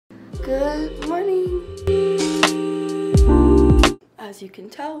Good morning. As you can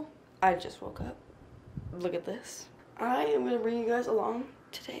tell, I just woke up. Look at this. I am going to bring you guys along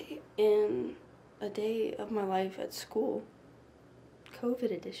today in a day of my life at school.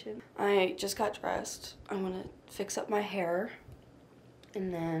 COVID edition. I just got dressed. I'm going to fix up my hair.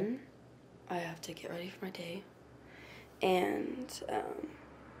 And then I have to get ready for my day. And,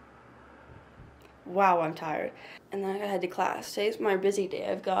 wow, I'm tired. And then I gotta head to class. Today's my busy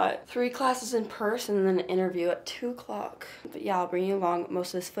day. I've got 3 classes in person and then an interview at 2 o'clock. But yeah, I'll bring you along.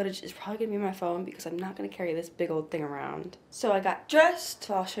 Most of this footage is probably gonna be on my phone because I'm not gonna carry this big old thing around. So I got dressed,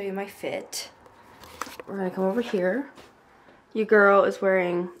 so I'll show you my fit. We're gonna come over here. Your girl is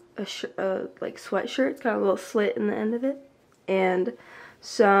wearing a like sweatshirt. It's got a little slit in the end of it. And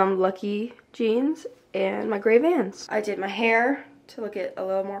some Lucky jeans and my gray Vans. I did my hair to look a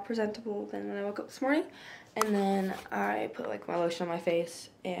little more presentable than when I woke up this morning. And then I put like my lotion on my face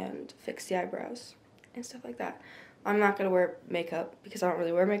and fixed the eyebrows and stuff like that. I'm not gonna wear makeup because I don't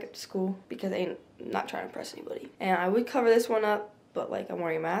really wear makeup to school because I'm not trying to impress anybody. And I would cover this one up, but like I'm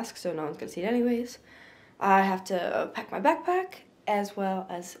wearing a mask so no one's gonna see it anyways. I have to pack my backpack as well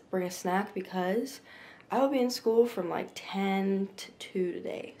as bring a snack because I will be in school from like 10 to 2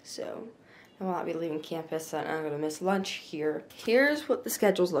 today. So I will not be leaving campus and I'm gonna miss lunch here. Here's what the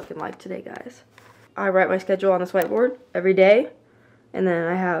schedule's looking like today, guys. I write my schedule on this whiteboard every day, and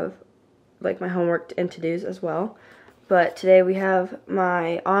then I have like my homework and to-dos as well. But today we have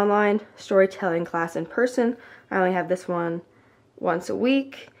my online storytelling class in person. I only have this one once a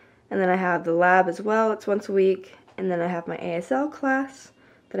week, and then I have the lab as well, it's once a week, and then I have my ASL class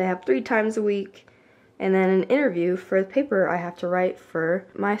that I have 3 times a week, and then an interview for the paper I have to write for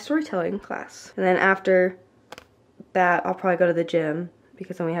my storytelling class. And then after that, I'll probably go to the gym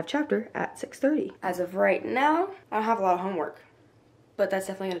because then we have chapter at 6:30. As of right now, I don't have a lot of homework, but that's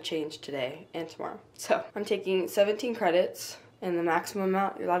definitely gonna change today and tomorrow. So I'm taking 17 credits, and the maximum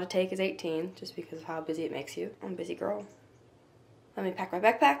amount you're allowed to take is 18, just because of how busy it makes you. I'm a busy girl. Let me pack my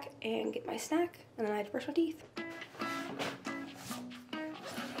backpack and get my snack, and then I have to brush my teeth.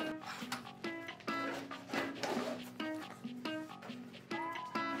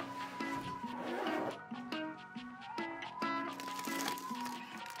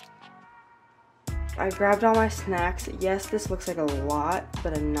 I grabbed all my snacks. Yes, this looks like a lot,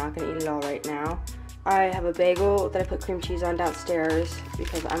 but I'm not gonna eat it all right now. I have a bagel that I put cream cheese on downstairs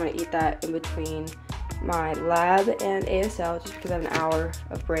because I'm gonna eat that in between my lab and ASL just because I have an hour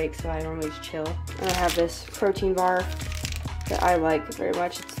of break, so I normally just chill. And I have this protein bar that I like very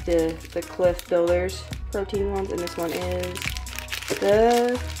much. It's the Cliff Builders protein ones, and this one is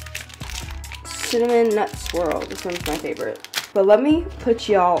the cinnamon nut swirl. This one's my favorite. But let me put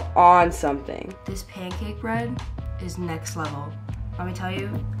y'all on something. This pancake bread is next level. Let me tell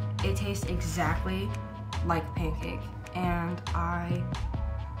you, it tastes exactly like a pancake. And I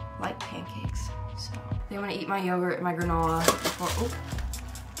like pancakes. So I'm gonna eat my yogurt and my granola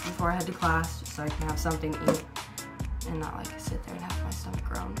before I head to class, just so I can have something to eat and not like sit there and have my stomach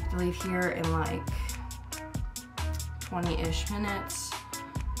groan. I leave here in like 20-ish minutes.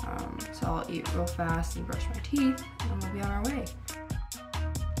 So I'll eat real fast and brush my teeth, and we'll be on our way.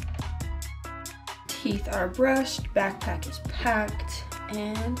 Teeth are brushed, backpack is packed,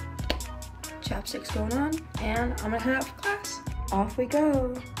 and chapstick's going on, and I'm gonna head out for class. Off we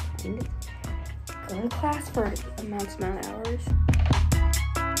go. Go to class for a month's amount of hours.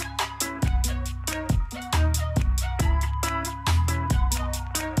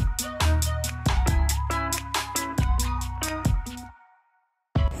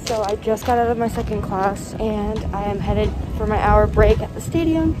 So I just got out of my second class and I am headed for my hour break at the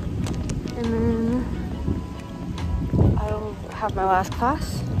stadium. And then I'll have my last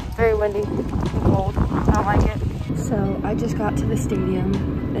class. It's very windy and cold. I don't like it. So I just got to the stadium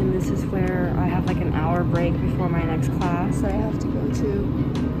and this is where I have like an hour break before my next class that I have to go to.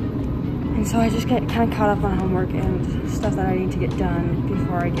 And so I just get kind of caught up on homework and stuff that I need to get done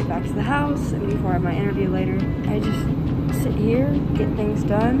before I get back to the house and before I have my interview later. I just sit here, get things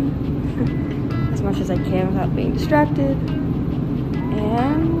done as much as I can without being distracted.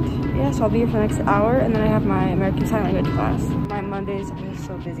 And yeah, so I'll be here for the next hour, and then I have my American Sign Language class. My Mondays are just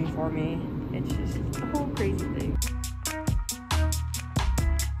so busy for me. It's just a whole crazy thing.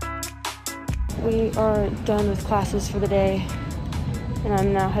 We are done with classes for the day, and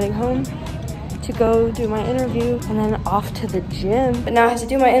I'm now heading home to go do my interview and then off to the gym. But now I have to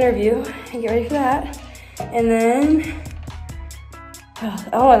do my interview and get ready for that. And then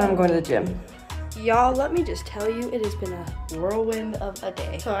and I'm going to the gym. Y'all, let me just tell you, it has been a whirlwind of a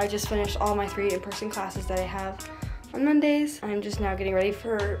day. So I just finished all my 3 in-person classes that I have on Mondays. I'm just now getting ready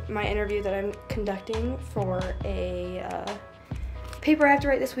for my interview that I'm conducting for a paper I have to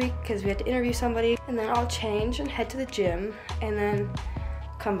write this week because we have to interview somebody. And then I'll change and head to the gym and then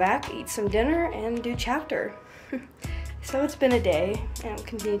come back, eat some dinner, and do chapter. So it's been a day, and it'll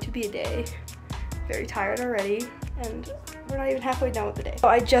continue to be a day. Very tired already, and we're not even halfway done with the day. So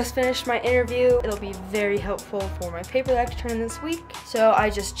I just finished my interview. It'll be very helpful for my paper that I have to turn in this week. So I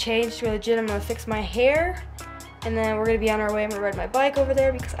just changed to go to the gym. I'm gonna fix my hair, and then we're gonna be on our way. I'm gonna ride my bike over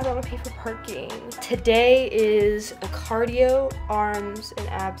there because I don't want to pay for parking. Today is a cardio, arms, and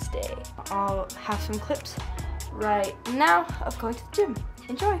abs day. I'll have some clips right now of going to the gym.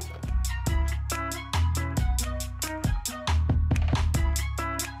 Enjoy.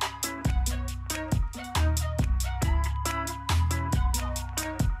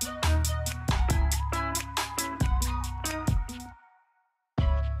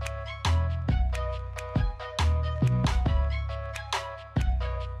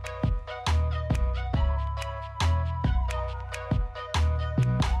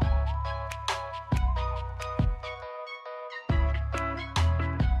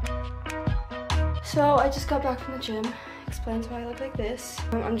 So I just got back from the gym. Explains why I look like this.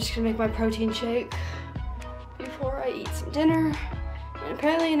 I'm just gonna make my protein shake before I eat some dinner. And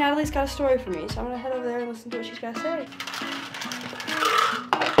apparently Natalie's got a story for me, so I'm gonna head over there and listen to what she's got to say.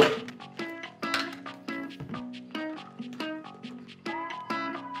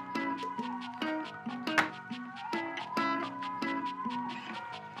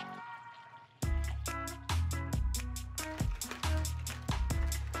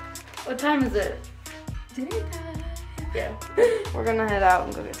 What time is it? Dinner time. Yeah. We're gonna head out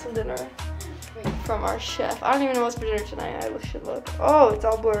and go get some dinner from our chef. I don't even know what's for dinner tonight. I should look. Oh, it's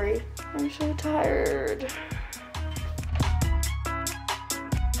all blurry. I'm so tired.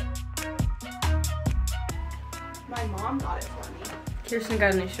 My mom got it for me. Kirsten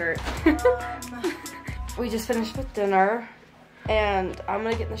got a new shirt. We just finished with dinner, and I'm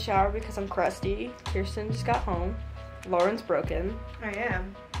gonna get in the shower because I'm crusty. Kirsten just got home. Lauren's broken. I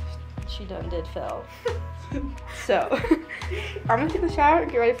am. She done did fell. So, I'm gonna get in the shower,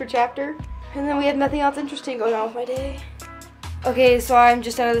 get ready for chapter, and then we have nothing else interesting going on with my day. Okay, so I'm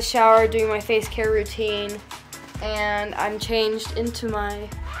just out of the shower doing my face care routine, and I'm changed into my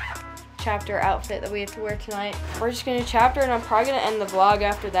chapter outfit that we have to wear tonight. We're just gonna do chapter, and I'm probably gonna end the vlog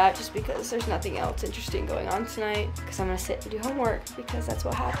after that just because there's nothing else interesting going on tonight, because I'm gonna sit and do homework because that's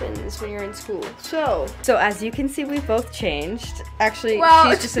what happens when you're in school. So as you can see, we both changed. Actually, well,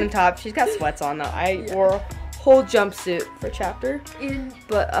 she's just in top. She's got sweats on though. I wore a whole jumpsuit for chapter.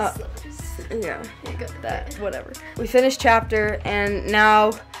 But yeah, that, whatever. We finished chapter, and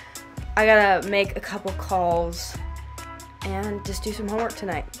now I gotta make a couple calls and just do some homework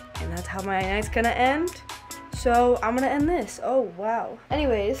tonight. And that's how my night's gonna end. So I'm gonna end this. Oh, wow.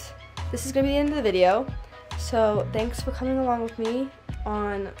 Anyways, this is gonna be the end of the video. So thanks for coming along with me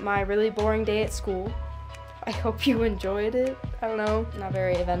on my really boring day at school. I hope you enjoyed it. I don't know, not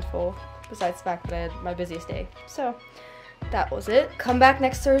very eventful, besides the fact that I had my busiest day. So that was it. Come back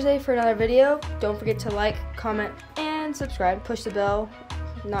next Thursday for another video. Don't forget to like, comment, and subscribe. Push the bell.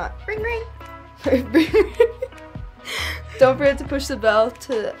 Not ring ring. Don't forget to push the bell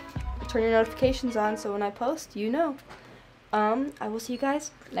to turn your notifications on so when I post, you know. I will see you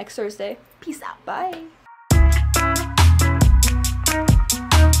guys next Thursday. Peace out. Bye.